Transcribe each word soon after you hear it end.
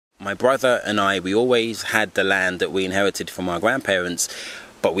My brother and I, we always had the land that we inherited from our grandparents,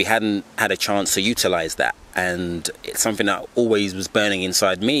 but we hadn't had a chance to utilize that. And it's something that always was burning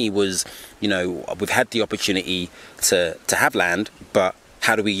inside me was, you know, we've had the opportunity to have land, but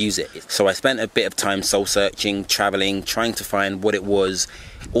how do we use it? So I spent a bit of time soul searching, traveling, trying to find what it was.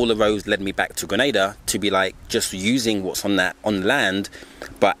 All the roads led me back to Grenada to be like just using what's on the land,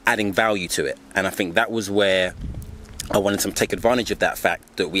 but adding value to it. And I think that was where I wanted to take advantage of that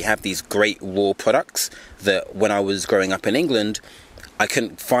fact that we have these great raw products that when I was growing up in England, I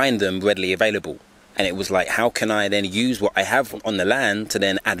couldn't find them readily available. And it was like, how can I then use what I have on the land to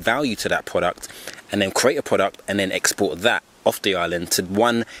then add value to that product and then create a product and then export that off the island to,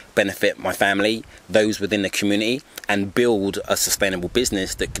 one, benefit my family, those within the community, and build a sustainable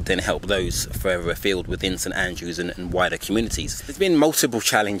business that could then help those further afield within St Andrews and wider communities. There's been multiple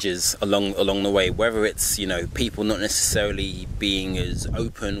challenges along the way, whether it's, you know, people not necessarily being as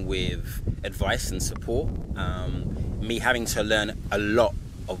open with advice and support, me having to learn a lot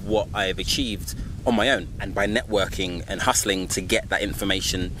of what I have achieved on my own and by networking and hustling to get that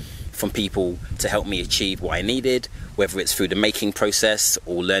information from people to help me achieve what I needed, whether it's through the making process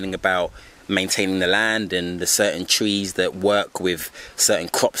or learning about maintaining the land and the certain trees that work with certain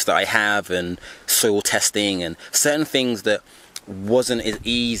crops that I have and soil testing and certain things that wasn't as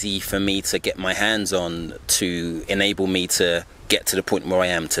easy for me to get my hands on to enable me to get to the point where I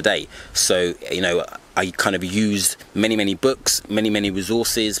am today. So, you know, I kind of used many books, many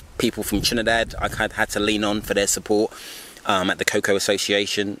resources, people from Trinidad I had to lean on for their support at the Cocoa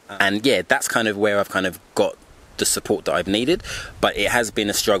Association. And yeah, that's kind of where I've kind of got the support that I've needed, but it has been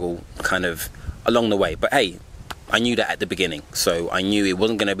a struggle kind of along the way. But hey, I knew that at the beginning, so I knew it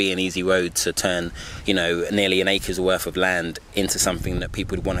wasn't going to be an easy road to turn, you know, nearly an acre's worth of land into something that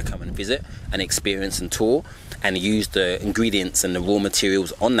people would want to come and visit and experience and tour, and use the ingredients and the raw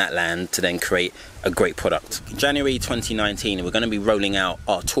materials on that land to then create a great product. In January 2019, we're going to be rolling out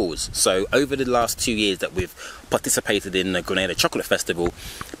our tours. So over the last 2 years that we've participated in the Grenada Chocolate Festival,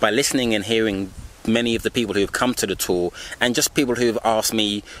 by listening and hearing many of the people who have come to the tour and just people who have asked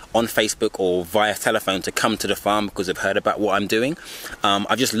me on Facebook or via telephone to come to the farm because they've heard about what I'm doing,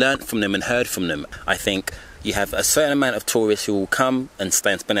 I've just learned from them and heard from them. I think you have a certain amount of tourists who will come and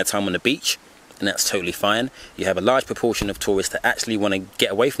spend their time on the beach, and that's totally fine. You have a large proportion of tourists that actually want to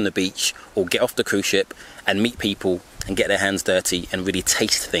get away from the beach or get off the cruise ship and meet people and get their hands dirty and really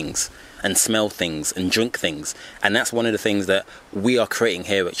taste things and smell things and drink things. And that's one of the things that we are creating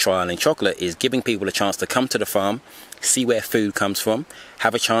here at Tri Island Chocolate, is giving people a chance to come to the farm, see where food comes from,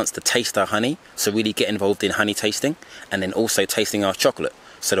 have a chance to taste our honey, so really get involved in honey tasting, and then also tasting our chocolate.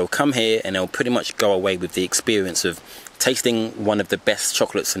 So they'll come here and they'll pretty much go away with the experience of tasting one of the best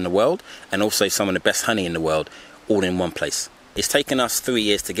chocolates in the world and also some of the best honey in the world, all in one place. It's taken us 3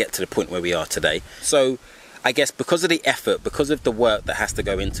 years to get to the point where we are today. So I guess because of the effort, because of the work that has to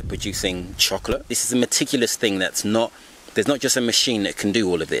go into producing chocolate, this is a meticulous thing that's not, there's not just a machine that can do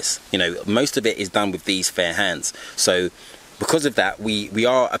all of this. You know, most of it is done with these fair hands. So because of that, we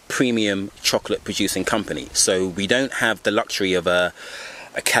are a premium chocolate producing company. So we don't have the luxury of a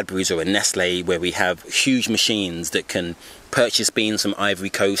Cadbury's or a Nestle where we have huge machines that can purchase beans from Ivory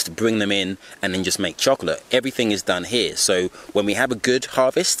Coast, bring them in and then just make chocolate. Everything is done here. So when we have a good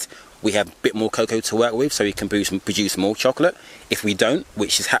harvest, we have a bit more cocoa to work with so we can produce more chocolate. If we don't,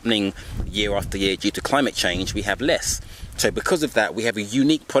 which is happening year after year due to climate change, we have less. So because of that, we have a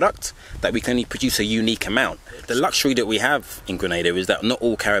unique product that we can only produce a unique amount. The luxury that we have in Grenada is that not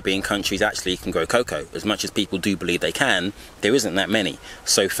all Caribbean countries actually can grow cocoa. As much as people do believe they can, there isn't that many.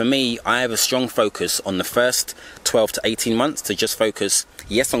 So for me, I have a strong focus on the first 12 to 18 months to just focus,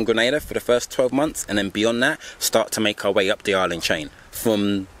 yes, on Grenada for the first 12 months, and then beyond that, start to make our way up the island chain.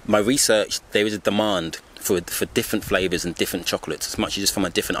 From my research, there is a demand for different flavors and different chocolates, as much as it's from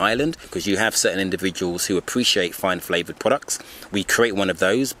a different island, because you have certain individuals who appreciate fine flavored products. We create one of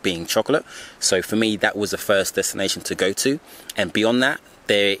those, being chocolate. So for me, that was the first destination to go to. And beyond that,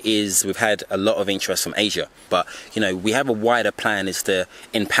 we've had a lot of interest from Asia, but you know, we have a wider plan, is to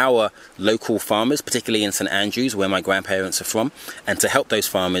empower local farmers, particularly in St Andrews where my grandparents are from, and to help those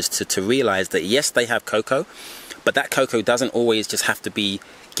farmers to realize that yes, they have cocoa, but that cocoa doesn't always just have to be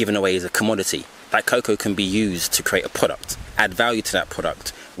given away as a commodity. That cocoa can be used to create a product, add value to that product,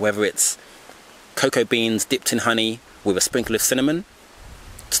 whether it's cocoa beans dipped in honey with a sprinkle of cinnamon,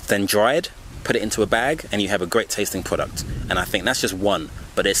 then dried, put it into a bag, and you have a great tasting product. And I think that's just one,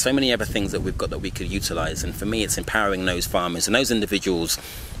 but there's so many other things that we've got that we could utilize. And for me, it's empowering those farmers and those individuals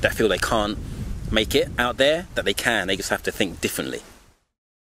that feel they can't make it out there, that they can, they just have to think differently.